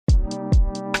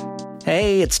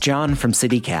Hey, it's John from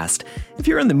CityCast. If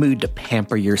you're in the mood to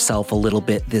pamper yourself a little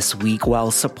bit this week while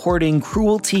supporting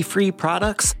cruelty-free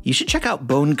products, you should check out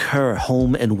Bon Cœur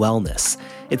Home and Wellness.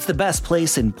 It's the best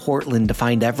place in Portland to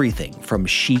find everything from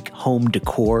chic home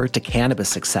decor to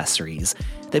cannabis accessories.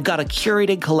 They've got a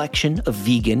curated collection of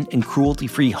vegan and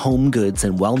cruelty-free home goods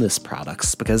and wellness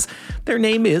products because their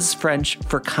name is French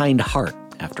for kind heart,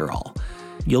 after all.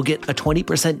 You'll get a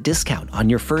 20% discount on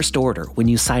your first order when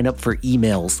you sign up for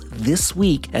emails this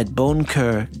week at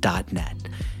boncoeur.net.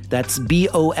 That's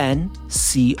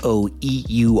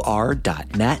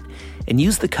boncoeur.net and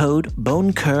use the code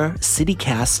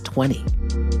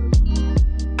BonCoeurCityCast20.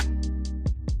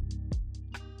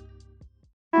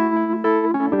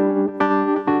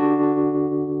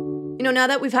 Now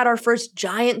that we've had our first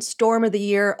giant storm of the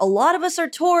year, a lot of us are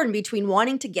torn between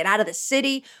wanting to get out of the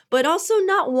city, but also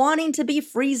not wanting to be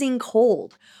freezing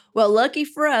cold. Well, lucky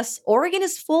for us, Oregon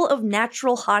is full of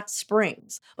natural hot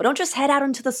springs. But don't just head out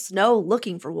into the snow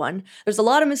looking for one. There's a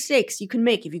lot of mistakes you can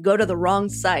make if you go to the wrong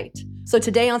site. So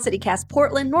today on CityCast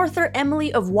Portland, Norther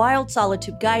Emily of Wild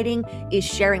Solitude Guiding is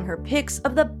sharing her picks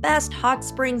of the best hot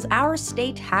springs our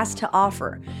state has to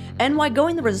offer, and why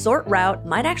going the resort route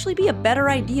might actually be a better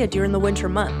idea during the winter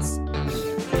months.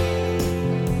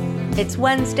 It's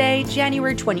Wednesday,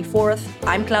 January 24th.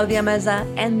 I'm Claudia Meza,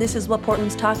 and this is what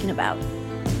Portland's talking about.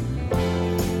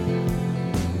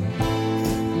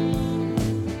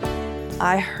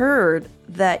 I heard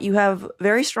that you have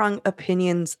very strong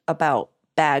opinions about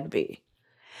Bagby.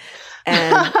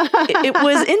 And it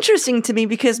was interesting to me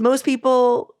because most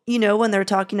people, when they're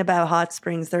talking about hot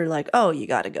springs, they're like, oh, you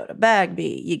got to go to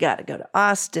Bagby. You got to go to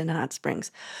Austin Hot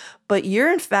Springs. But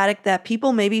you're emphatic that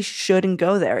people maybe shouldn't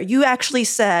go there. You actually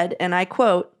said, and I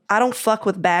quote, I don't fuck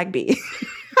with Bagby.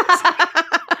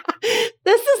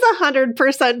 This is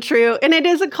 100% true. And it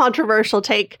is a controversial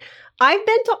take. I've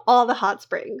been to all the hot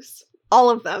springs. All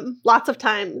of them, lots of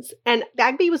times. And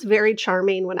Bagby was very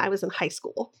charming when I was in high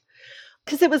school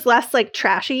because it was less like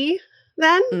trashy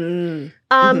then.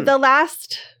 The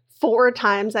last 4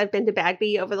 times I've been to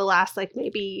Bagby over the last like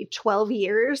maybe 12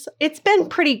 years, it's been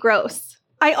pretty gross.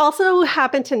 I also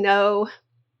happen to know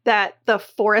that the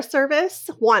Forest Service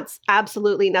wants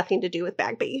absolutely nothing to do with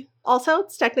Bagby. Also,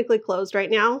 it's technically closed right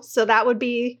now. So that would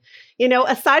be,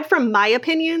 aside from my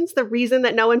opinions, the reason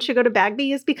that no one should go to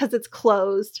Bagby is because it's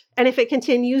closed. And if it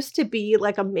continues to be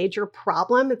like a major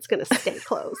problem, it's going to stay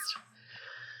closed.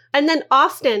 And then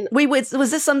Austin. Wait, was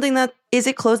this something is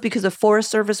it closed because the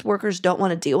Forest Service workers don't want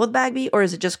to deal with Bagby? Or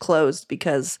is it just closed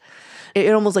because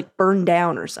it almost like burned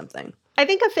down or something? I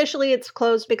think officially it's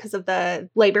closed because of the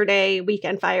Labor Day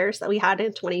weekend fires that we had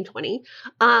in 2020.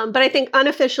 But I think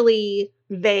unofficially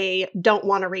they don't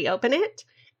want to reopen it.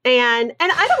 And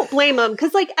I don't blame them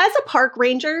because like as a park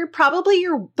ranger, probably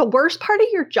the worst part of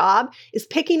your job is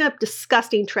picking up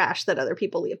disgusting trash that other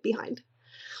people leave behind.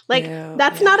 Like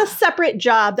that's not a separate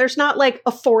job. There's not like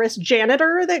a forest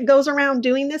janitor that goes around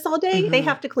doing this all day. They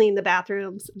have to clean the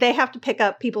bathrooms. They have to pick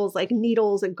up people's like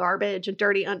needles and garbage and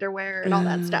dirty underwear and all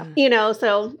that stuff.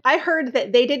 So I heard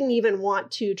that they didn't even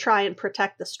want to try and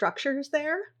protect the structures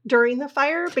there during the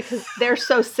fire because they're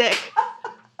so sick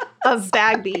of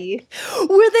Bagby.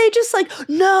 Were they just like,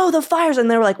 no, the fires? And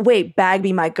they were like, wait,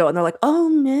 Bagby might go. And they're like, oh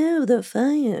no, the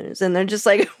fires. And they're just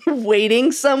like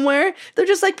waiting somewhere. They're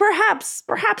just like, perhaps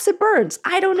it burns.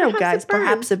 I don't know, guys.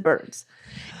 Perhaps it burns.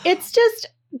 It's just,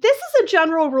 this is a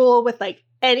general rule with like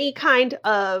any kind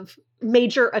of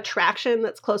major attraction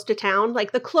that's close to town.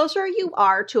 Like the closer you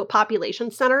are to a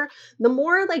population center, the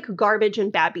more like garbage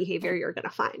and bad behavior you're going to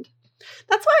find.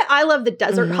 That's why I love the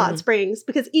desert hot springs,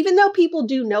 because even though people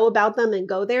do know about them and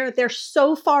go there, they're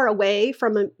so far away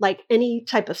from like any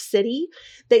type of city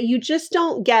that you just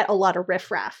don't get a lot of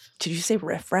riffraff. Did you say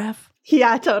riffraff?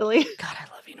 Yeah, totally. God, I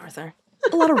love you, Norther.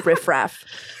 A lot of riffraff.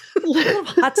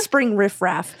 Hot spring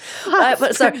riffraff.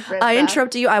 But sorry, I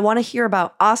interrupted you. I want to hear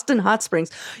about Austin Hot Springs.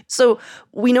 So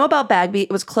we know about Bagby.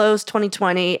 It was closed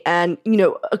 2020. And,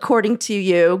 according to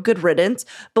you, good riddance.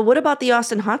 But what about the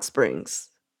Austin Hot Springs?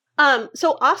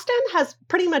 So Austin has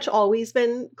pretty much always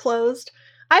been closed.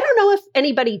 I don't know if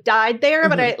anybody died there,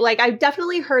 but I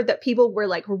definitely heard that people were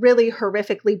like really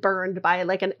horrifically burned by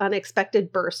like an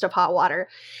unexpected burst of hot water.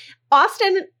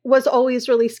 Austin was always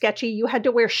really sketchy. You had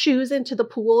to wear shoes into the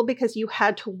pool because you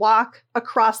had to walk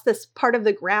across this part of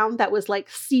the ground that was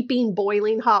like seeping,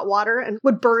 boiling hot water and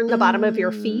would burn the bottom of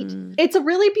your feet. It's a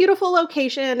really beautiful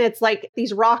location. It's like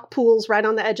these rock pools right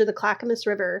on the edge of the Clackamas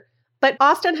River. But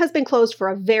Austin has been closed for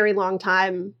a very long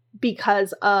time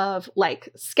because of like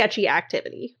sketchy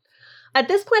activity. At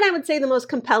this point, I would say the most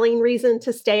compelling reason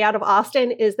to stay out of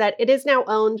Austin is that it is now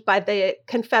owned by the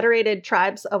Confederated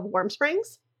Tribes of Warm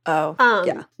Springs. Oh,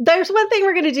 yeah. There's one thing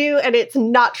we're going to do, and it's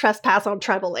not trespass on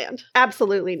tribal land.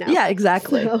 Absolutely no. Yeah,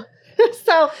 exactly.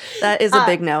 So that is a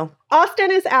big no.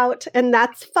 Austin is out, and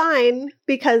that's fine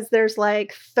because there's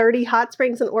like 30 hot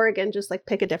springs in Oregon. Just like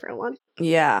pick a different one.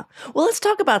 Yeah. Well, let's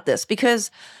talk about this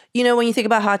because, you know, when you think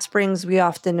about hot springs, we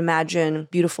often imagine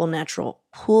beautiful natural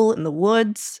pool in the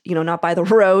woods, you know, not by the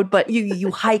road, but you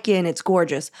hike in, it's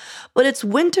gorgeous. But it's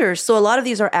winter, so a lot of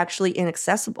these are actually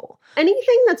inaccessible.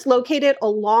 Anything that's located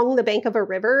along the bank of a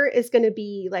river is going to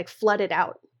be like flooded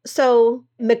out. So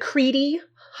McCready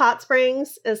Hot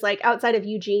Springs is like outside of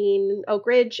Eugene, Oak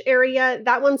Ridge area.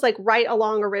 That one's like right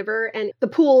along a river, and the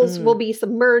pools will be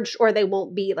submerged or they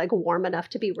won't be like warm enough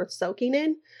to be worth soaking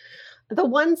in. The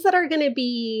ones that are going to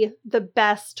be the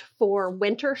best for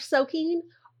winter soaking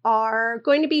are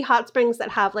going to be hot springs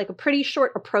that have like a pretty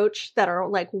short approach that are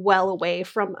like well away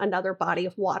from another body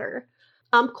of water.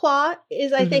 Umpqua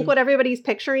is, I think, what everybody's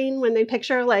picturing when they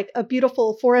picture like a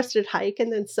beautiful forested hike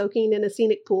and then soaking in a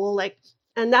scenic pool. Like,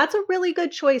 and that's a really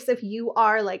good choice if you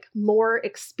are like more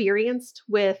experienced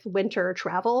with winter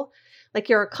travel. Like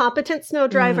you're a competent snow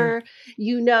driver,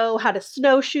 you know how to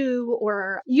snowshoe,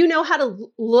 or you know how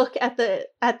to look at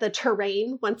the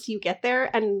terrain once you get there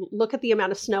and look at the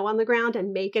amount of snow on the ground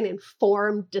and make an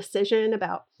informed decision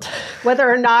about whether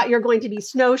or not you're going to be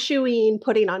snowshoeing,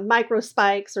 putting on micro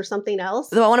spikes or something else.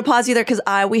 So I want to pause you there because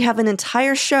we have an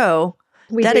entire show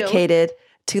dedicated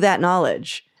to that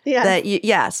knowledge.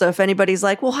 Yes. So if anybody's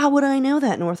like, well, how would I know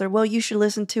that, Norther? Well, you should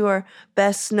listen to our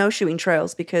best snowshoeing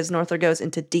trails because Norther goes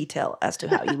into detail as to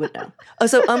how you would know.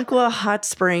 So Umpqua Hot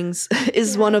Springs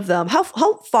is one of them. How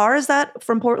far is that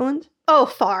from Portland? Oh,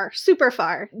 far. Super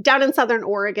far. Down in Southern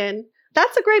Oregon.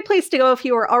 That's a great place to go if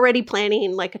you are already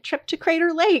planning like a trip to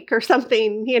Crater Lake or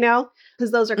something, you know,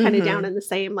 because those are kind of down in the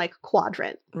same like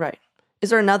quadrant. Right.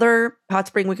 Is there another hot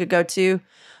spring we could go to?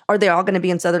 Are they all going to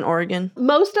be in Southern Oregon?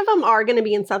 Most of them are going to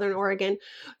be in Southern Oregon.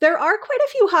 There are quite a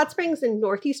few hot springs in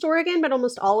Northeast Oregon, but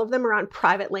almost all of them are on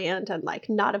private land and like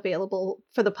not available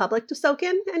for the public to soak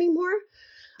in anymore.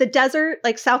 The desert,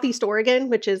 like Southeast Oregon,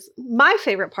 which is my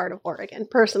favorite part of Oregon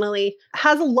personally,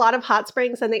 has a lot of hot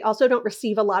springs and they also don't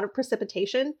receive a lot of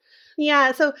precipitation.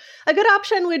 Yeah, so a good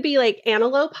option would be like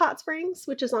Antelope Hot Springs,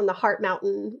 which is on the Heart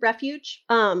Mountain Refuge.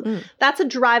 That's a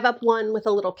drive-up one with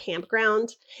a little campground.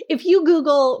 If you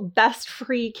Google best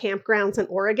free campgrounds in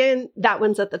Oregon, that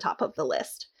one's at the top of the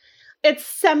list. It's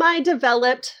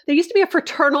semi-developed. There used to be a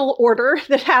fraternal order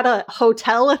that had a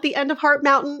hotel at the end of Heart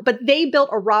Mountain, but they built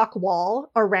a rock wall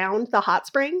around the hot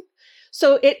spring.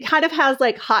 So it kind of has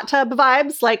like hot tub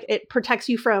vibes, like it protects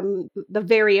you from the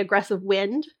very aggressive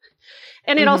wind.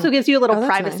 And it also gives you a little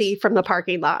privacy from the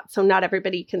parking lot. So not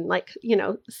everybody can like, you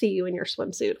know, see you in your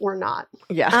swimsuit or not.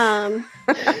 Yeah.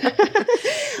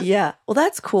 Yeah. Well,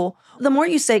 that's cool. The more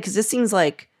you say, because this seems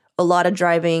like a lot of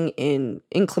driving in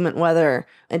inclement weather.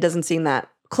 It doesn't seem that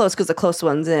close because the close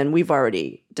ones in, we've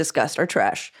already discussed, are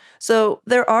trash. So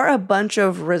there are a bunch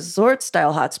of resort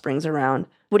style hot springs around.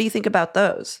 What do you think about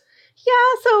those?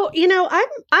 Yeah, so, you know,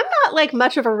 I'm not like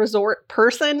much of a resort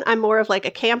person. I'm more of like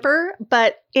a camper,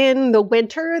 but in the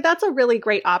winter, that's a really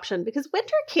great option because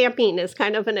winter camping is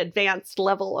kind of an advanced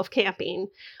level of camping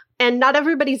and not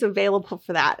everybody's available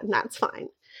for that, and that's fine.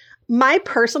 My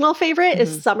personal favorite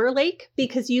is Summer Lake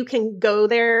because you can go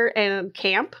there and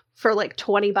camp for like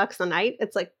 $20 a night.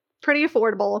 It's like pretty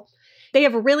affordable. They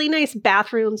have really nice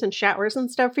bathrooms and showers and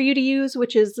stuff for you to use,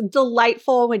 which is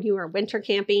delightful when you are winter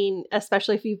camping,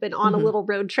 especially if you've been on a little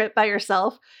road trip by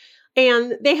yourself.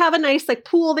 And they have a nice like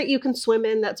pool that you can swim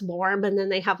in that's warm. And then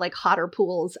they have like hotter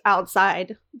pools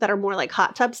outside that are more like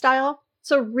hot tub style.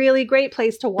 It's a really great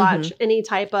place to watch any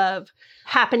type of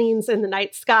happenings in the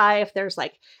night sky. If there's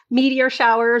like meteor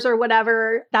showers or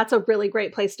whatever, that's a really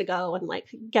great place to go and like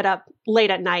get up late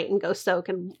at night and go soak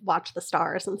and watch the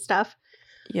stars and stuff.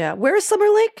 Yeah. Where is Summer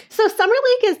Lake? So Summer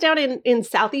Lake is down in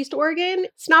Southeast Oregon.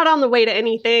 It's not on the way to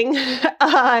anything.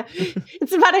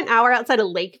 It's about an hour outside of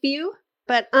Lakeview,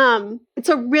 but it's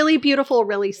a really beautiful,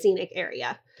 really scenic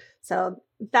area. So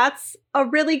that's a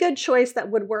really good choice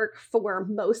that would work for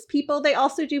most people. They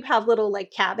also do have little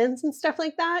like cabins and stuff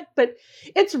like that, but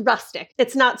it's rustic.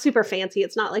 It's not super fancy.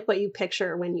 It's not like what you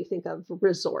picture when you think of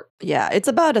resort. Yeah. It's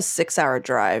about a 6-hour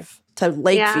drive to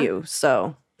Lakeview. Yeah.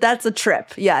 So that's a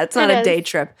trip. Yeah, it's not a day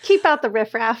trip. Keep out the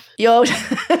riffraff. Yo,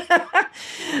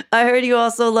 I heard you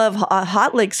also love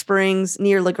Hot Lake Springs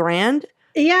near La Grande.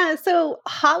 Yeah, so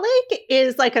Hot Lake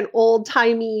is like an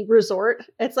old-timey resort.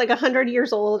 It's like 100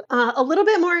 years old, a little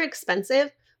bit more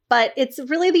expensive, But it's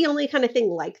really the only kind of thing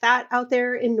like that out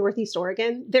there in Northeast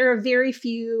Oregon. There are very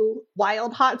few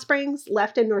wild hot springs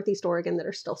left in Northeast Oregon that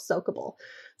are still soakable.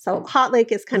 So Hot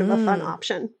Lake is kind of a fun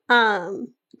option.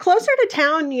 Closer to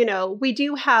town, we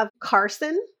do have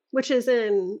Carson, which is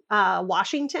in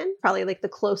Washington, probably like the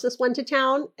closest one to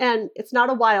town. And it's not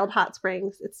a wild hot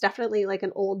springs. It's definitely like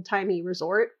an old-timey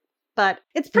resort, but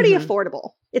it's pretty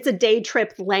affordable. It's a day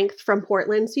trip length from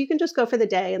Portland. So you can just go for the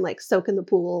day and like soak in the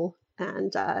pool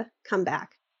and come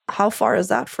back. How far is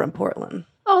that from Portland?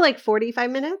 Oh, like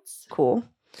 45 minutes. Cool.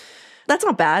 That's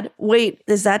not bad. Wait,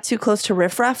 is that too close to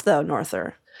Riff Raff though,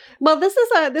 Norther? Well, this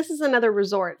is another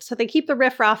resort, so they keep the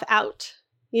riffraff out.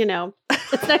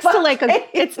 It's next to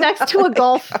it's next to a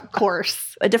golf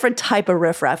course. A different type of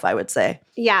Riff Raff, I would say.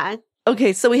 Yeah.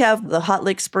 Okay, so we have the Hot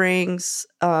Lake Springs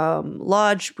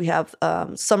Lodge. We have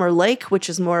Summer Lake, which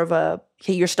is more of a,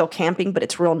 hey, you're still camping, but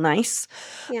it's real nice.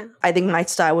 Yeah. I think my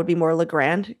style would be more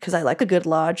LeGrand because I like a good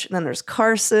lodge. And then there's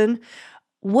Carson.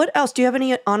 What else? Do you have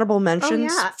any honorable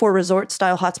mentions for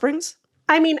resort-style hot springs?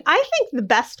 I mean, I think the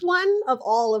best one of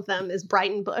all of them is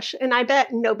Breitenbush, and I bet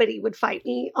nobody would fight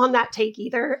me on that take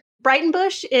either.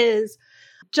 Breitenbush is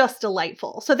just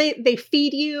delightful. So they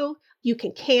feed you. You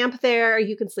can camp there.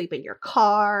 You can sleep in your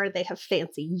car. They have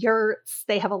fancy yurts.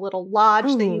 They have a little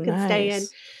lodge that you can stay in.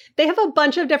 They have a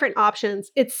bunch of different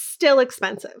options. It's still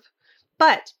expensive,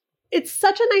 but it's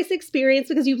such a nice experience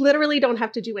because you literally don't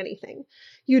have to do anything.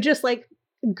 You just like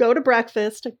go to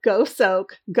breakfast, go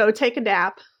soak, go take a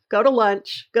nap, go to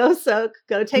lunch, go soak,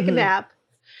 go take a nap.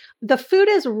 The food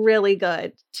is really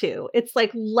good too. It's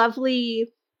like lovely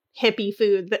hippie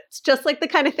food that's just like the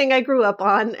kind of thing I grew up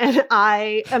on, and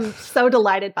I am so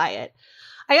delighted by it.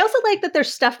 I also like that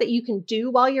there's stuff that you can do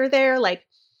while you're there. Like,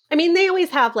 I mean, they always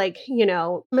have like,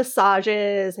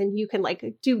 massages, and you can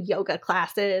like do yoga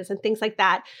classes and things like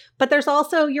that. But there's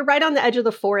also, you're right on the edge of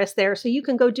the forest there, so you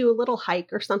can go do a little hike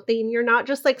or something. You're not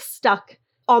just like stuck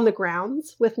on the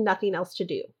grounds with nothing else to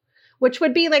do, which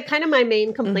would be like kind of my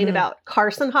main complaint about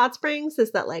Carson Hot Springs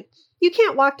is that like, you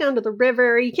can't walk down to the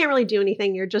river. You can't really do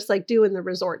anything. You're just like doing the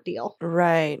resort deal.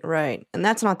 Right. And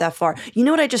that's not that far. You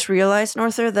know what I just realized,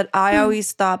 Norther? That I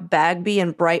always thought Bagby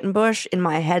and Breitenbush, in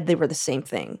my head, they were the same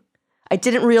thing. I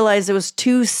didn't realize it was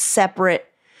two separate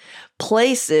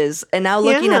places. And now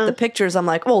looking at the pictures, I'm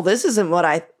like, well, this isn't what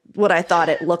I thought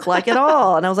it looked like at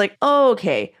all. And I was like, oh,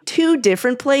 okay. Two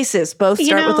different places. Both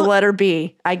start with the letter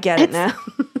B. I get it now.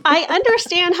 I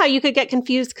understand how you could get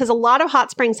confused because a lot of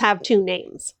hot springs have two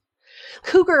names.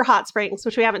 Cougar Hot Springs,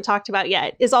 which we haven't talked about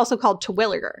yet, is also called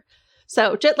Terwilliger.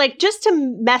 So just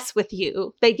to mess with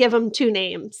you, they give them two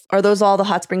names. Are those all the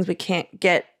hot springs we can't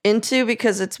get into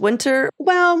because it's winter?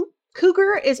 Well,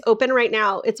 Cougar is open right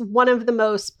now. It's one of the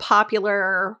most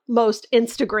popular, most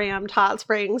Instagrammed hot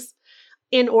springs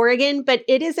in Oregon, but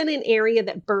it is in an area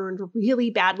that burned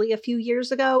really badly a few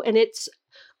years ago. And it's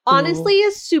honestly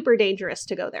is super dangerous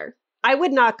to go there. I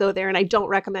would not go there, and I don't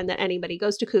recommend that anybody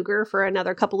goes to Cougar for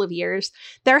another couple of years.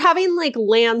 They're having like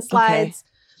landslides.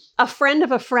 Okay. A friend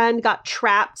of a friend got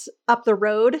trapped up the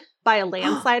road by a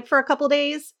landslide for a couple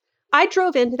days. I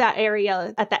drove into that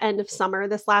area at the end of summer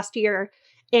this last year,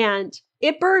 and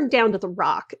it burned down to the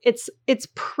rock. It's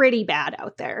pretty bad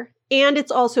out there. And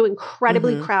it's also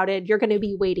incredibly crowded. You're going to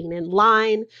be waiting in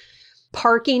line.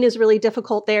 Parking is really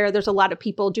difficult there. There's a lot of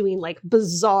people doing like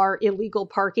bizarre illegal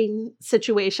parking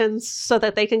situations so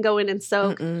that they can go in and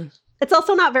soak. It's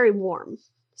also not very warm.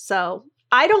 So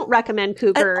I don't recommend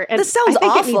Cougar. And this sounds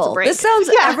awful. This sounds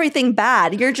everything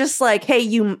bad. You're just like, hey,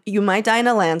 you might die in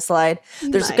a landslide.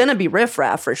 There's going to be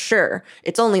riffraff for sure.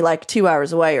 It's only like 2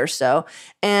 hours away or so.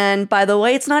 And by the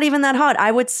way, it's not even that hot.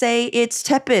 I would say it's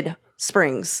tepid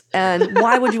springs. And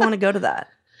why would you want to go to that?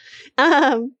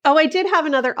 I did have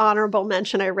another honorable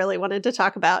mention I really wanted to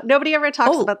talk about. Nobody ever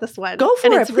talks about this one. Go for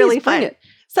it. It's really fun.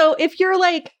 So if you're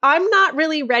like, I'm not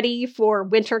really ready for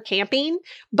winter camping,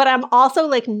 but I'm also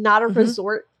like not a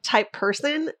resort type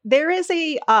person, there is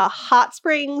a hot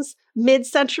springs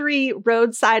mid-century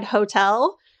roadside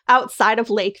hotel outside of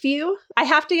Lakeview. I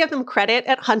have to give them credit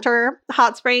at Hunter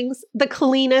Hot Springs, the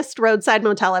cleanest roadside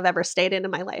motel I've ever stayed in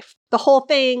my life. The whole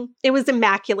thing, it was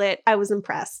immaculate. I was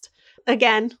impressed.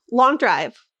 Again, long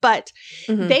drive, but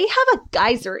they have a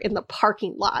geyser in the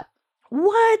parking lot.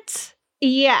 What?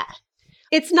 Yeah.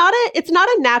 It's not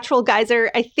a natural geyser.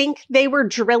 I think they were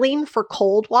drilling for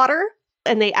cold water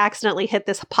and they accidentally hit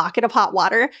this pocket of hot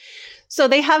water. So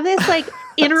they have this like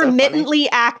intermittently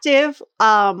active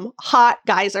hot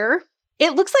geyser.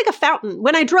 It looks like a fountain.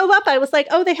 When I drove up, I was like,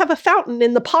 oh, they have a fountain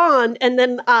in the pond. And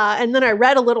then I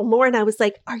read a little more and I was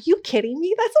like, are you kidding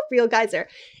me? That's a real geyser.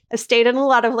 I stayed in a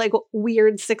lot of like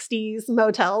weird 60s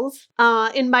motels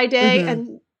in my day.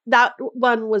 And that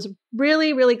one was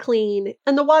really, really clean.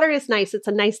 And the water is nice. It's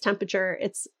a nice temperature.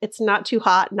 It's not too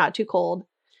hot, not too cold.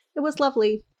 It was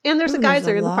lovely. And there's a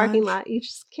geyser in the parking lot. You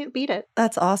just can't beat it.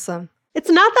 That's awesome. It's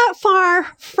not that far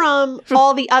from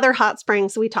all the other hot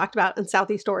springs we talked about in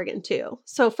Southeast Oregon too.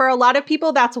 So for a lot of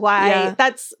people, that's why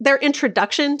that's their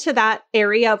introduction to that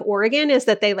area of Oregon, is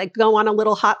that they like go on a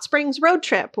little hot springs road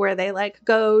trip where they like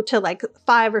go to like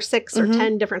 5 or 6 or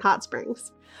 10 different hot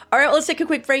springs. All right, let's take a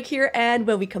quick break here. And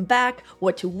when we come back,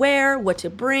 what to wear, what to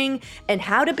bring, and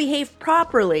how to behave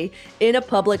properly in a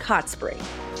public hot spring.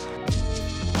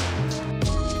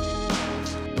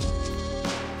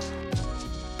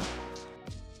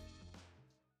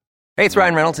 Hey, it's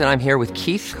Ryan Reynolds, and I'm here with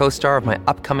Keith, co-star of my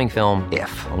upcoming film,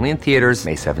 If, only in theaters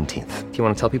May 17th. Do you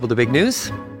want to tell people the big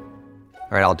news?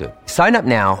 All right, I'll do it. Sign up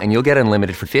now and you'll get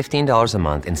unlimited for $15 a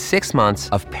month and 6 months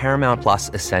of Paramount Plus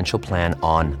Essential Plan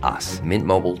on us.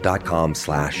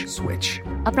 MintMobile.com/switch.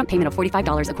 Upfront payment of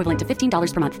 $45 equivalent to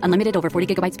 $15 per month. Unlimited over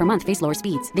 40 gigabytes per month. Face lower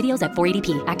speeds. Videos at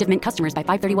 480p. Active Mint customers by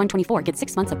 531.24 get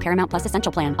 6 months of Paramount Plus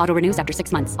Essential Plan. Auto renews after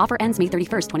 6 months. Offer ends May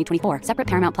 31st, 2024. Separate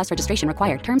Paramount Plus registration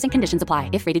required. Terms and conditions apply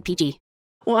if rated PG.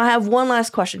 Well, I have one last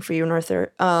question for you,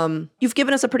 Norther. You've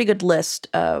given us a pretty good list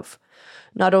of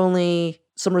not only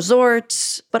some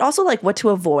resorts, but also like what to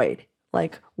avoid,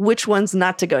 like which ones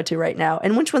not to go to right now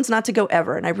and which ones not to go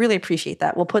ever. And I really appreciate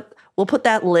that. We'll put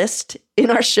that list in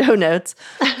our show notes.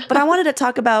 But I wanted to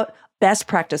talk about best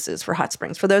practices for hot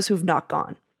springs for those who've not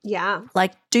gone. Yeah.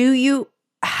 Like, do you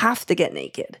have to get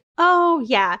naked? Oh,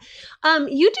 yeah.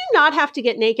 You do not have to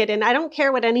get naked. And I don't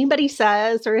care what anybody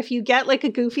says or if you get like a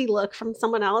goofy look from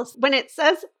someone else. When it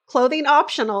says clothing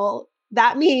optional,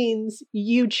 that means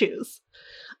you choose.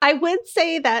 I would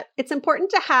say that it's important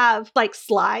to have like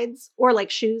slides or like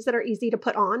shoes that are easy to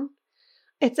put on.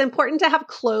 It's important to have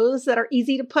clothes that are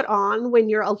easy to put on when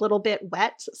you're a little bit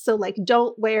wet. So like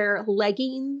don't wear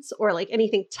leggings or like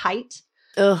anything tight.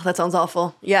 Ugh, that sounds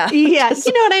awful. Yeah. Yeah.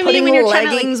 You know what I mean? Putting When you're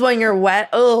leggings when you're wet.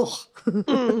 Ugh.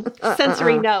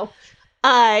 Sensory no.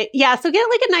 Yeah, so get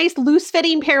like a nice loose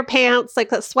fitting pair of pants,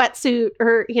 like a sweatsuit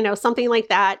or, something like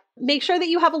that. Make sure that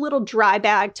you have a little dry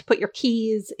bag to put your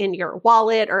keys in your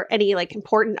wallet or any like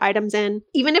important items in,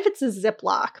 even if it's a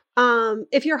Ziploc.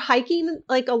 If you're hiking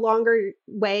like a longer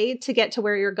way to get to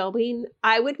where you're going,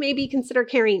 I would maybe consider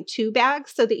carrying 2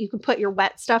 bags so that you can put your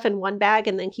wet stuff in one bag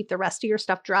and then keep the rest of your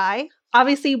stuff dry.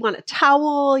 Obviously, you want a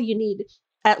towel. You need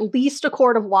at least a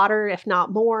quart of water, if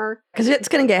not more. Because it's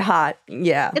going to get hot.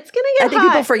 Yeah. It's going to get hot. I think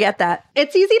people forget that.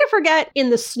 It's easy to forget in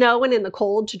the snow and in the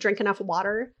cold to drink enough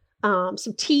water.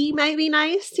 Some tea might be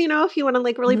nice, if you want to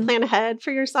like really plan ahead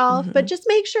for yourself. But just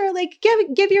make sure like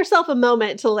give yourself a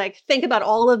moment to like think about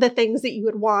all of the things that you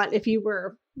would want if you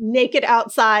were naked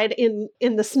outside in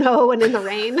the snow and in the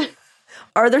rain.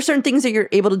 Are there certain things that you're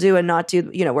able to do and not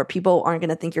do, where people aren't going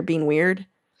to think you're being weird?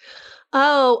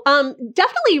 Oh,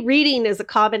 definitely reading is a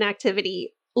common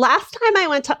activity. Last time I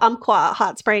went to Umpqua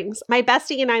Hot Springs, my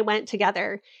bestie and I went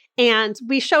together and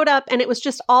we showed up and it was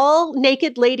just all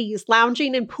naked ladies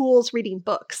lounging in pools reading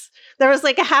books. There was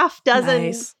like a half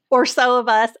dozen or so of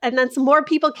us. And then some more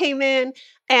people came in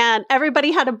and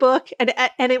everybody had a book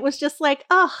and it was just like,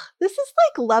 oh, this is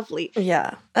like lovely.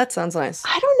 Yeah, that sounds nice.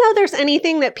 I don't know there's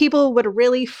anything that people would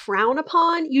really frown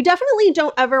upon. You definitely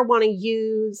don't ever want to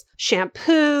use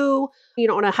shampoo. You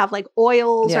don't want to have like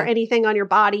oils or anything on your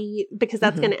body because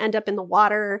that's going to end up in the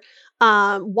water.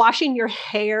 Washing your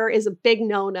hair is a big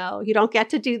no-no. You don't get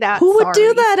to do that. Who would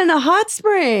do that in a hot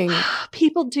spring?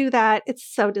 People do that. It's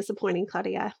so disappointing,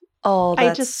 Claudia. Oh,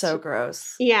 that's so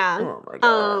gross. Yeah. Oh my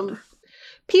God.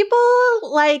 People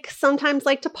sometimes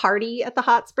like to party at the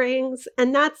hot springs,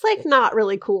 and that's like not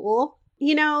really cool.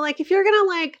 Like if you're going to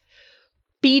like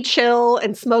be chill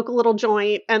and smoke a little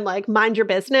joint and like mind your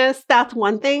business, that's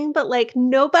one thing. But like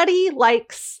nobody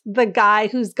likes the guy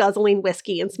who's guzzling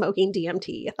whiskey and smoking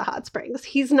DMT at the hot springs.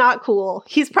 He's not cool.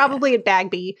 He's probably at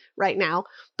Bagby right now.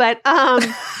 But don't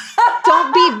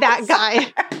be that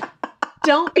guy.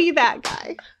 Don't be that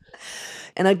guy.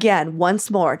 And again, once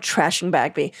more, trashing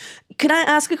Bagby. Can I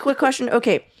ask a quick question?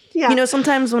 Okay. Yeah.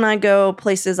 Sometimes when I go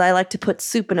places, I like to put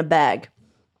soup in a bag.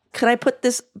 Could I put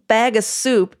this bag of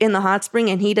soup in the hot spring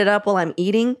and heat it up while I'm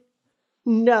eating?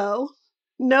 No.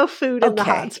 No food in the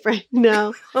hot spring.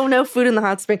 No. Oh, no food in the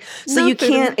hot spring. So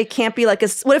it can't be like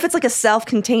what if it's like a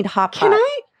self-contained hot pot?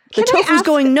 The tofu's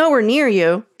going nowhere near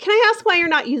you. Can I ask why you're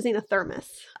not using a thermos?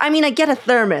 I mean, I get a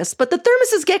thermos, but the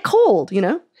thermoses get cold,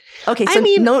 Okay, so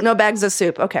no bags of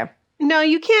soup. Okay. No,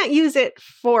 you can't use it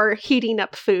for heating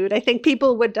up food. I think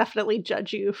people would definitely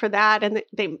judge you for that, and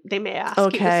they may ask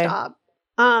you to stop.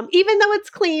 Even though it's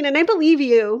clean, and I believe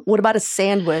you. What about a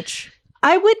sandwich?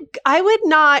 I would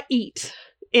not eat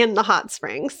in the hot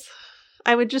springs.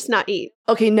 I would just not eat.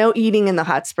 Okay, no eating in the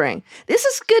hot spring. This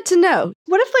is good to know.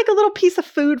 What if like a little piece of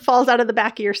food falls out of the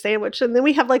back of your sandwich and then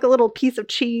we have like a little piece of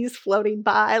cheese floating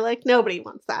by? Like nobody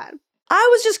wants that. I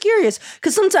was just curious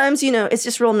because sometimes, it's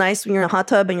just real nice when you're in a hot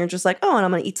tub and you're just like, oh, and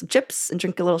I'm going to eat some chips and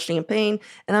drink a little champagne.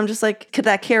 And I'm just like, could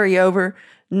that carry over?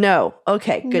 No.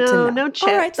 Okay, good to know. No chips.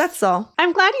 All right, that's all.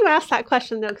 I'm glad you asked that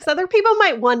question, though, because other people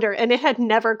might wonder, and it had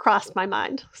never crossed my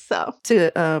mind. So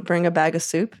to bring a bag of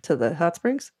soup to the hot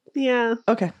springs? Yeah.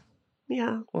 Okay.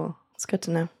 Yeah. Well, it's good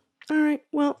to know. All right.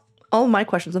 Well, all of my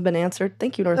questions have been answered.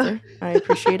 Thank you, Norther. I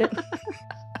appreciate it.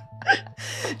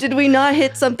 Did we not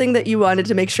hit something that you wanted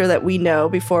to make sure that we know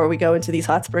before we go into these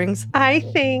hot springs? I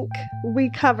think we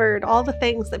covered all the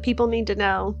things that people need to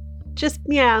know. Just,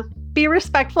 be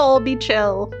respectful, be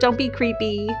chill, don't be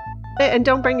creepy, and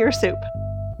don't bring your soup.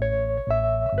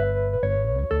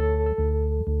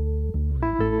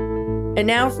 And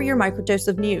now for your microdose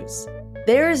of news.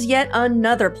 There is yet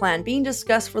another plan being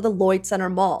discussed for the Lloyd Center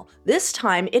Mall. This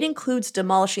time, it includes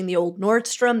demolishing the old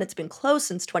Nordstrom that's been closed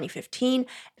since 2015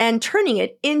 and turning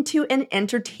it into an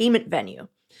entertainment venue.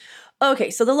 Okay,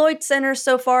 so the Lloyd Center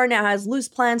so far now has loose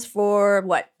plans for,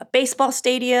 a baseball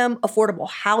stadium, affordable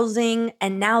housing,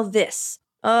 and now this.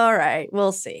 All right,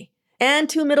 we'll see. And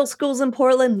 2 middle schools in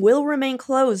Portland will remain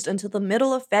closed until the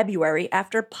middle of February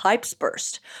after pipes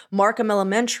burst. Markham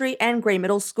Elementary and Gray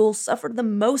Middle School suffered the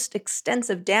most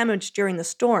extensive damage during the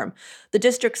storm. The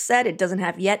district said it doesn't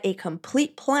have yet a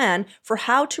complete plan for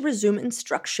how to resume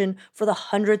instruction for the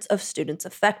hundreds of students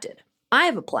affected. I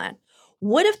have a plan.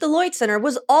 What if the Lloyd Center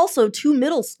was also 2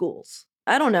 middle schools?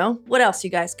 I don't know. What else, you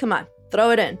guys? Come on,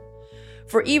 throw it in.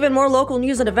 For even more local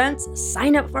news and events,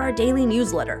 sign up for our daily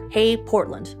newsletter, Hey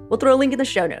Portland. We'll throw a link in the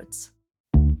show notes.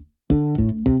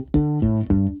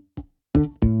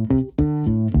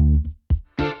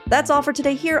 That's all for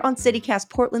today here on CityCast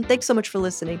Portland. Thanks so much for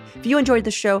listening. If you enjoyed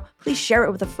the show, please share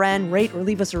it with a friend, rate or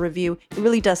leave us a review. It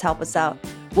really does help us out.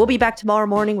 We'll be back tomorrow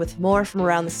morning with more from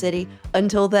around the city.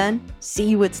 Until then, see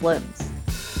you at Slim's.